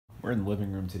We're in the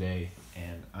living room today,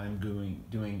 and I'm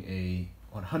doing a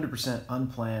 100%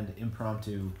 unplanned,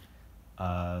 impromptu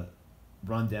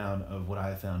rundown of what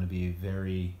I found to be a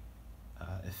very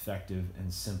effective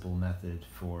and simple method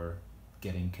for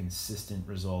getting consistent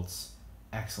results,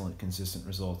 excellent consistent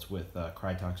results with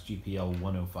Tribosys GPL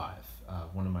 105,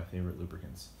 one of my favorite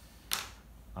lubricants.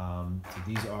 So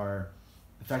these are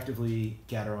effectively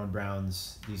Gateron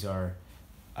browns. These are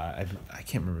I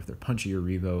can't remember if they're Punchy or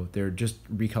Revo. They're just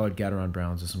recolored Gateron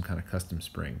browns with some kind of custom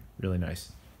spring. Really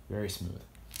nice. Very smooth.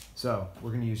 So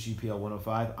we're going to use GPL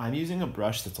 105. I'm using a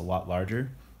brush that's a lot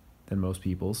larger than most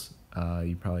people's.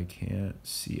 You probably can't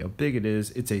see how big it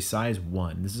is. It's a size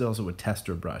 1. This is also a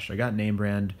tester brush. I got name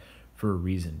brand for a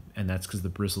reason, and that's because the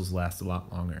bristles last a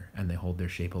lot longer and they hold their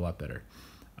shape a lot better.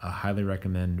 Highly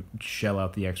recommend shell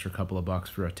out the extra couple of bucks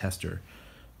for a tester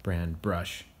brand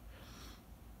brush.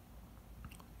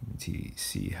 You can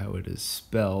see how it is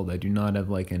spelled. I do not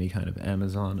have like any kind of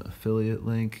Amazon affiliate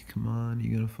link. Come on,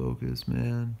 you gotta focus,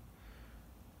 man.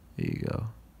 There you go.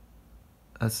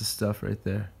 That's the stuff right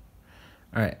there.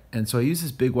 All right, and so I use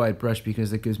this big wide brush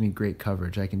because it gives me great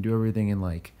coverage. I can do everything in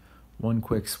like one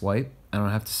quick swipe. I don't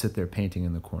have to sit there painting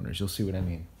in the corners. You'll see what I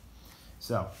mean.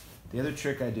 So the other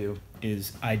trick I do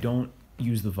is I don't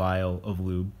use the vial of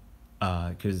lube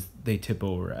because they tip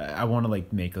over. I want to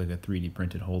like make like a 3D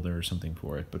printed holder or something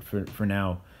for it, but for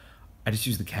now, I just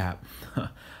use the cap.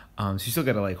 So you still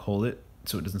got to like hold it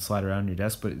so it doesn't slide around your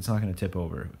desk, but it's not going to tip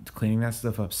over. Cleaning that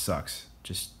stuff up sucks.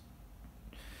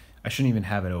 I shouldn't even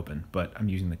have it open, but I'm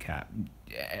using the cap.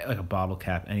 Like a bottle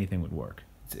cap, anything would work.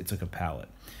 It's like a palette.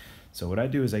 So what I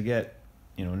do is I get,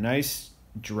 a nice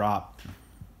drop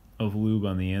of lube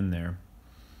on the end there.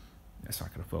 That's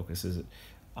not going to focus, is it?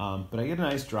 But I get a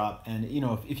nice drop, and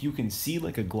if you can see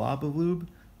like a glob of lube,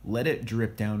 let it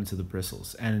drip down into the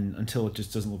bristles and until it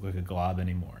just doesn't look like a glob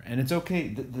anymore. And it's okay.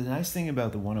 The nice thing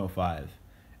about the 105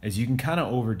 is you can kind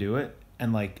of overdo it,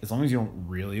 and like as long as you don't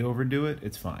really overdo it,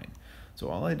 it's fine. So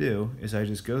all I do is I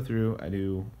just go through, I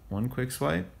do one quick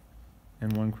swipe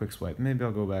and one quick swipe. Maybe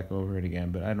I'll go back over it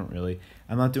again, but I don't really.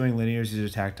 I'm not doing linears, these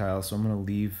are tactile, so I'm going to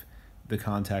leave the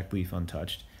contact leaf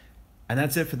untouched. And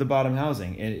that's it for the bottom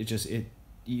housing.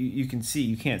 You can see,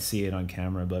 you can't see it on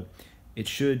camera, but it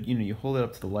should, you hold it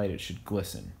up to the light, it should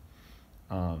glisten.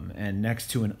 And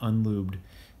next to an unlubed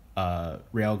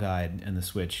rail guide and the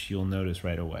switch, you'll notice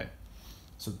right away.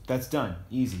 So that's done,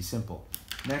 easy, simple.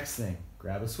 Next thing,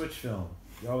 grab a switch film.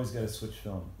 You always got a switch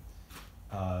film.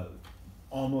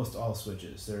 Almost all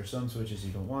switches. There are some switches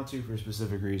you don't want to for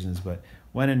specific reasons, but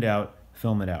when in doubt,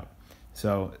 film it out.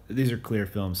 So these are clear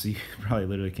films, so you probably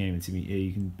literally can't even see me. Yeah,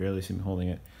 you can barely see me holding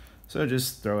it. So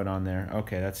just throw it on there.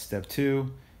 Okay, that's step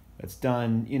 2. That's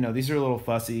done. These are a little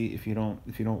fussy if you don't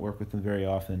work with them very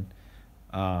often.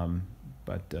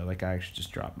 But like I actually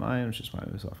just dropped mine, which is why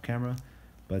I was off camera.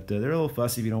 But they're a little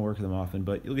fussy if you don't work with them often,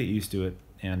 but you'll get used to it,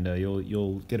 and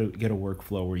you'll get a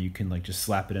workflow where you can like just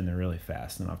slap it in there really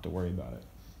fast and not have to worry about it.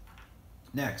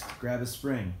 Next, grab a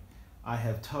spring. I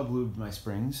have tub lubed my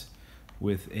springs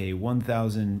with a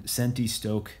 1000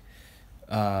 Centi-Stoke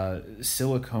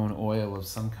silicone oil of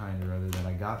some kind or other that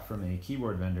I got from a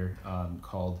keyboard vendor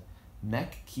called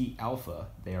Mech Key Alpha.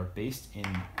 They are based in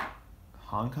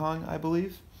Hong Kong, I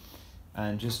believe,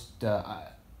 and I just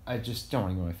don't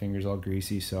want to get my fingers all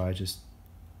greasy, so I just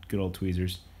good old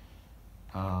tweezers.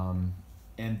 And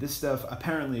this stuff,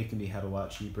 apparently it can be had a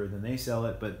lot cheaper than they sell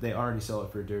it, but they already sell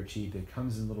it for dirt cheap. It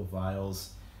comes in little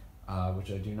vials, which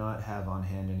I do not have on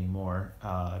hand anymore.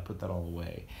 I put that all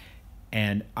away.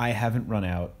 And I haven't run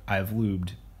out. I've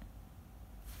lubed.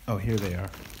 Oh, here they are.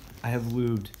 I have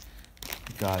lubed.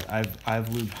 God, I've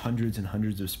lubed hundreds and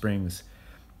hundreds of springs.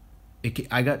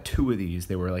 I got 2 of these.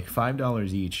 They were like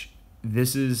 $5 each.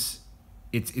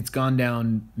 It's gone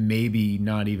down maybe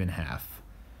not even half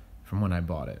from when I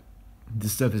bought it.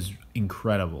 This stuff is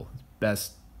incredible. It's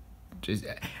best.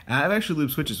 I've actually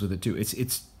lubed switches with it too.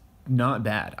 It's not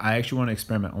bad. I actually want to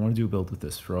experiment. I want to do a build with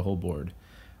this for a whole board.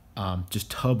 Just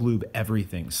tub lube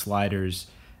everything, sliders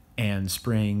and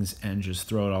springs, and just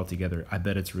throw it all together. I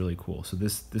bet it's really cool. So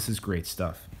this is great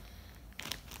stuff.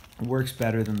 It works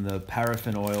better than the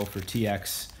paraffin oil for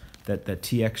TX that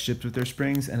TX shipped with their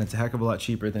springs, and it's a heck of a lot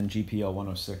cheaper than GPL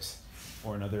 106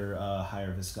 or another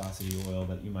higher viscosity oil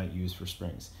that you might use for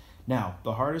springs. Now,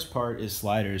 the hardest part is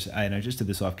sliders, and I just did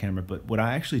this off camera, but what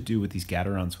I actually do with these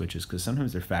Gateron switches, because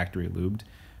sometimes they're factory lubed,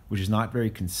 which is not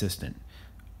very consistent.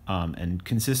 And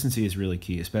consistency is really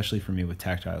key, especially for me with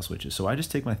tactile switches. So I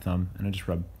just take my thumb and I just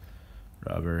rub,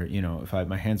 or if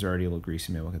my hands are already a little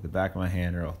greasy, maybe I'll get the back of my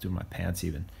hand, or I'll do my pants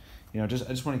even. I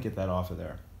just want to get that off of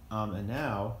there. And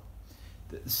now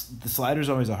the slider is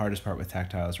always the hardest part with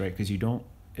tactiles, right? Because you don't,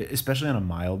 especially on a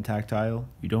mild tactile,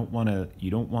 you don't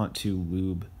want to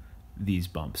lube these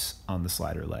bumps on the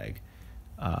slider leg,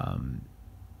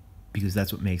 because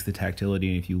that's what makes the tactility.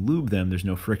 And if you lube them, there's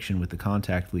no friction with the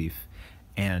contact leaf,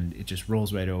 and it just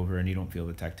rolls right over, and you don't feel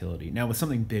the tactility. Now, with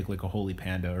something big like a Holy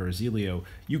Panda or a Zealio,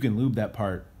 you can lube that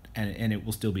part, and it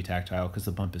will still be tactile because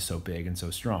the bump is so big and so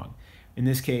strong. In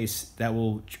this case, that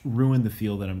will ruin the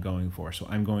feel that I'm going for, so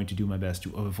I'm going to do my best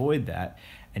to avoid that,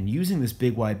 and using this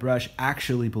big wide brush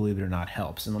actually, believe it or not,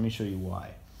 helps, and let me show you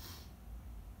why.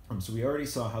 So we already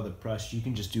saw how the brush, you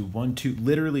can just do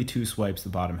literally two swipes, the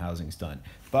bottom housing's done.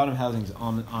 The bottom housing's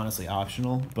honestly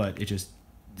optional, but it's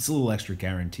a little extra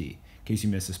guarantee in case you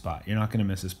miss a spot. You're not going to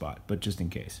miss a spot, but just in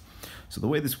case. So the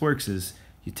way this works is,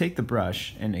 you take the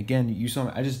brush, and again, you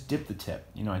saw I just dip the tip.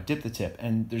 I dip the tip,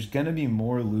 and there's gonna be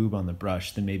more lube on the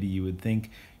brush than maybe you would think.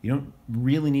 You don't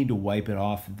really need to wipe it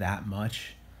off that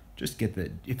much. Just get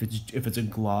if it's a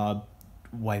glob,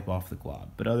 wipe off the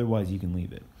glob, but otherwise you can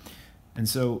leave it. And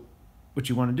so, what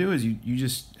you want to do is you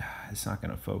just, it's not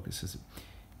gonna focus.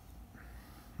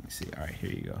 Let me see. All right,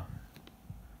 here you go.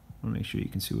 I want to make sure you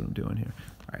can see what I'm doing here.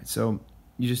 All right, so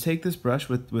you just take this brush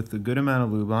with a good amount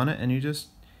of lube on it, and you just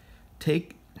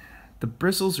the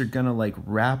bristles are gonna like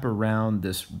wrap around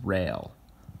this rail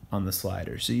on the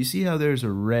slider. So you see how there's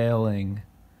a railing,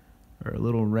 or a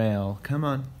little rail. Come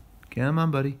on,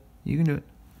 buddy. You can do it.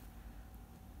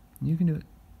 You can do it.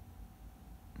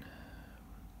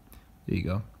 There you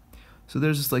go. So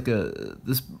there's just like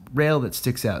this rail that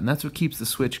sticks out, and that's what keeps the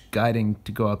switch guiding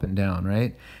to go up and down,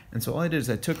 right? And so all I did is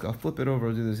I'll flip it over,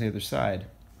 I'll do this the other side.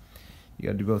 You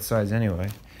gotta do both sides anyway.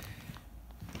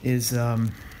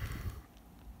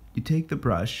 You take the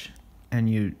brush and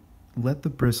you let the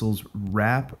bristles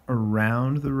wrap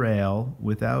around the rail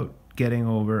without getting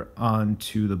over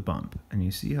onto the bump. And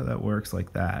you see how that works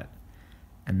like that.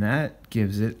 And that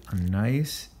gives it a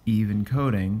nice even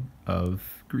coating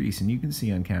of grease. And you can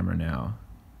see on camera now,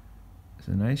 there's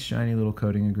a nice shiny little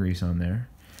coating of grease on there.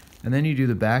 And then you do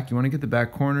the back. You want to get the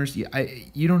back corners. You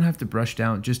don't have to brush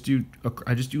down. I just do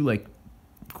like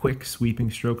quick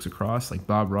sweeping strokes across, like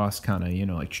Bob Ross kind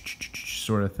of, like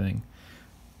sort of thing.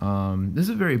 This is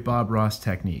a very Bob Ross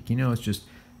technique. It's just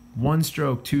one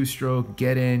stroke, two stroke,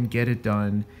 get in, get it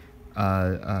done,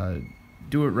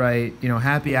 do it right.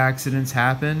 Happy accidents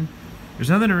happen. There's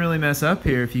nothing to really mess up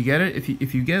here. If you get it,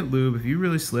 if you get lube, if you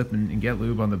really slip and get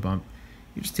lube on the bump,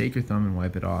 you just take your thumb and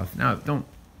wipe it off. Now, don't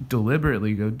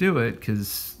deliberately go do it,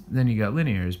 because then you got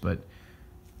linears, but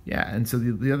yeah. And so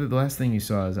the last thing you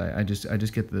saw is I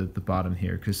just get the bottom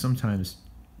here, because sometimes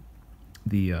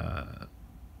the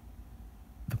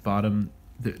bottom,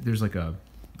 there's like I'll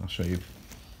show you.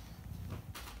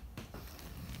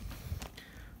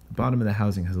 The bottom of the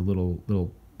housing has a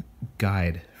little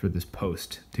guide for this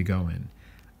post to go in,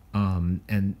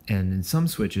 and in some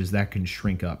switches that can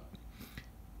shrink up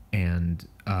and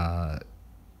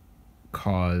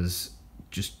cause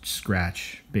just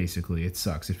scratch. Basically, it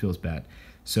sucks. It feels bad.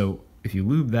 So if you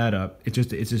lube that up, it's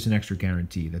just an extra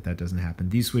guarantee that doesn't happen.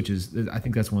 These switches, I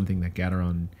think that's one thing that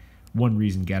one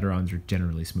reason Gaterons are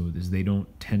generally smooth is they don't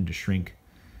tend to shrink.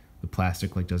 The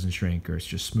plastic doesn't shrink, or it's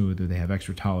just smooth, or they have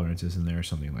extra tolerances in there or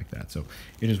something like that. So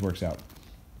it just works out.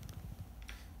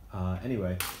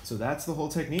 Anyway, so that's the whole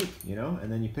technique,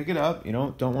 and then you pick it up.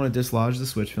 Don't want to dislodge the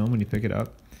switch film when you pick it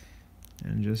up,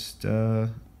 and just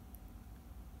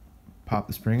pop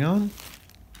the spring on,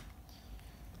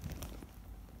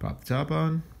 pop the top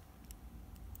on.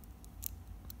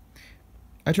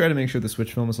 I try to make sure the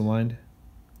switch film is aligned.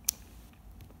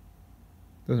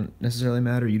 Doesn't necessarily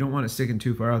matter. You don't want it sticking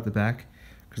too far out the back,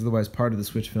 because otherwise part of the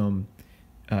switch film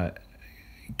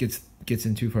gets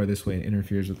in too far this way and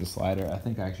interferes with the slider. I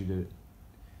think I actually did it.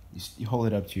 You hold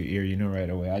it up to your ear, right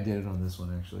away. I did it on this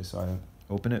one actually. So I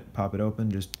open it, pop it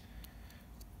open, just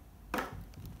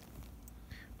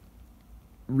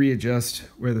readjust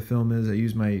where the film is. I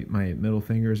use my middle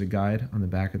finger as a guide on the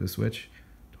back of the switch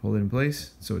to hold it in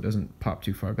place so it doesn't pop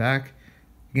too far back.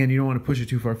 Again, you don't want to push it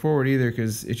too far forward either,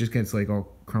 because it just gets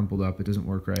all crumpled up. It doesn't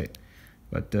work right.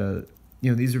 But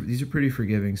these are pretty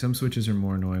forgiving. Some switches are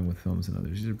more annoying with films than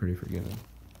others. These are pretty forgiving.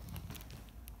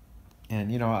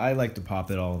 And I like to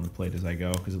pop it all on the plate as I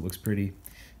go, because it looks pretty,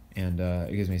 and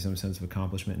it gives me some sense of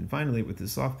accomplishment. And finally, with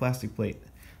this soft plastic plate,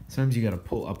 sometimes you got to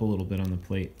pull up a little bit on the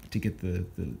plate to get the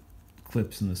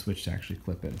clips and the switch to actually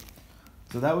clip in.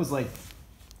 So that was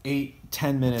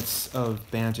 8-10 minutes of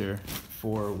banter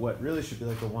for what really should be a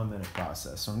 1-minute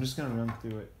process. So I'm just going to run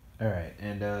through it. All right,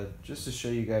 and just to show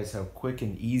you guys how quick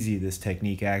and easy this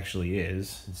technique actually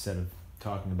is, instead of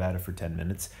talking about it for 10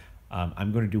 minutes,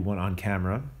 I'm going to do one on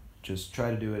camera. just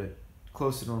try to do it at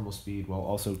close to normal speed while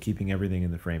also keeping everything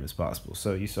in the frame as possible.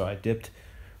 So you saw I dipped,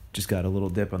 just got a little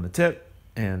dip on the tip,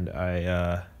 and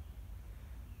I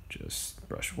just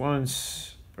brush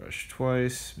once, brush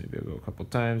twice, maybe I'll go a couple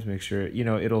times, make sure, you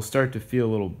know, it'll start to feel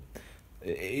a little,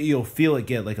 you'll feel it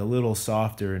get like a little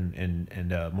softer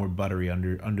and more buttery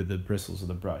under the bristles of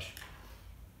the brush.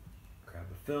 Grab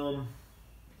a film.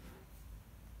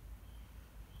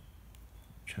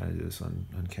 Try to do this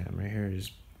on camera here.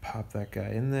 Just pop that guy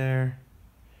in there.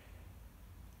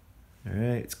 All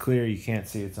right, it's clear. You can't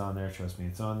see it's on there. Trust me,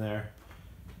 it's on there.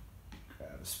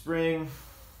 Grab a spring.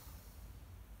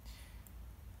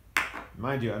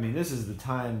 Mind you, I mean, this is the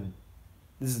time.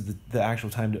 This is the actual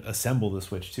time to assemble the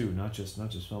switch too, not just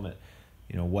film it.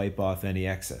 You know, wipe off any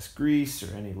excess grease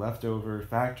or any leftover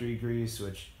factory grease,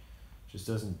 which just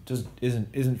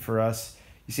isn't for us.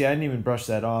 You see, I didn't even brush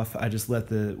that off. I just let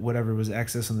the whatever was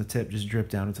excess on the tip just drip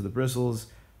down into the bristles.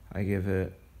 I give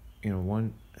it, you know,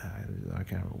 one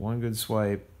good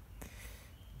swipe.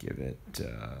 Give it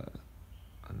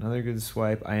another good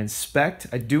swipe. I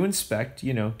do inspect,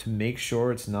 you know, to make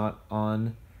sure it's not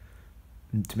on.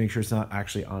 To make sure it's not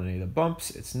actually on any of the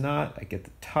bumps. It's not. I get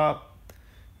the top,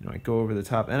 you know, I go over the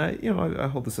top, and I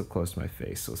hold this up close to my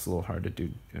face, so it's a little hard to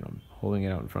do. You know, I'm holding it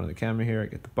out in front of the camera here. I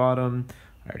get the bottom.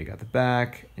 I already got the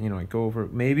back. And, you know, I go over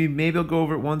it. Maybe I'll go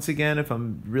over it once again if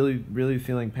I'm really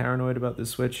feeling paranoid about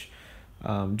this switch.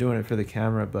 Doing it for the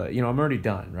camera, but you know, I'm already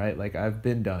done, right? Like I've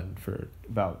been done for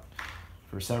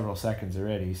several seconds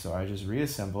already, so I just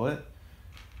reassemble it.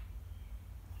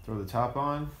 Throw the top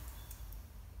on.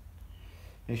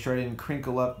 Make sure I didn't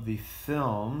crinkle up the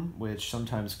film, which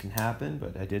sometimes can happen,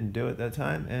 but I didn't do it that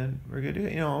time, and we're good to go.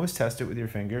 You know, always test it with your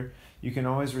finger. You can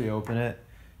always reopen it.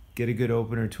 Get a good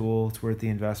opener tool. It's worth the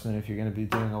investment if you're going to be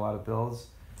doing a lot of builds.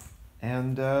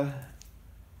 And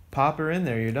pop her in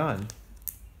there. You're done.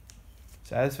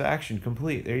 Satisfaction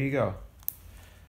complete. There you go.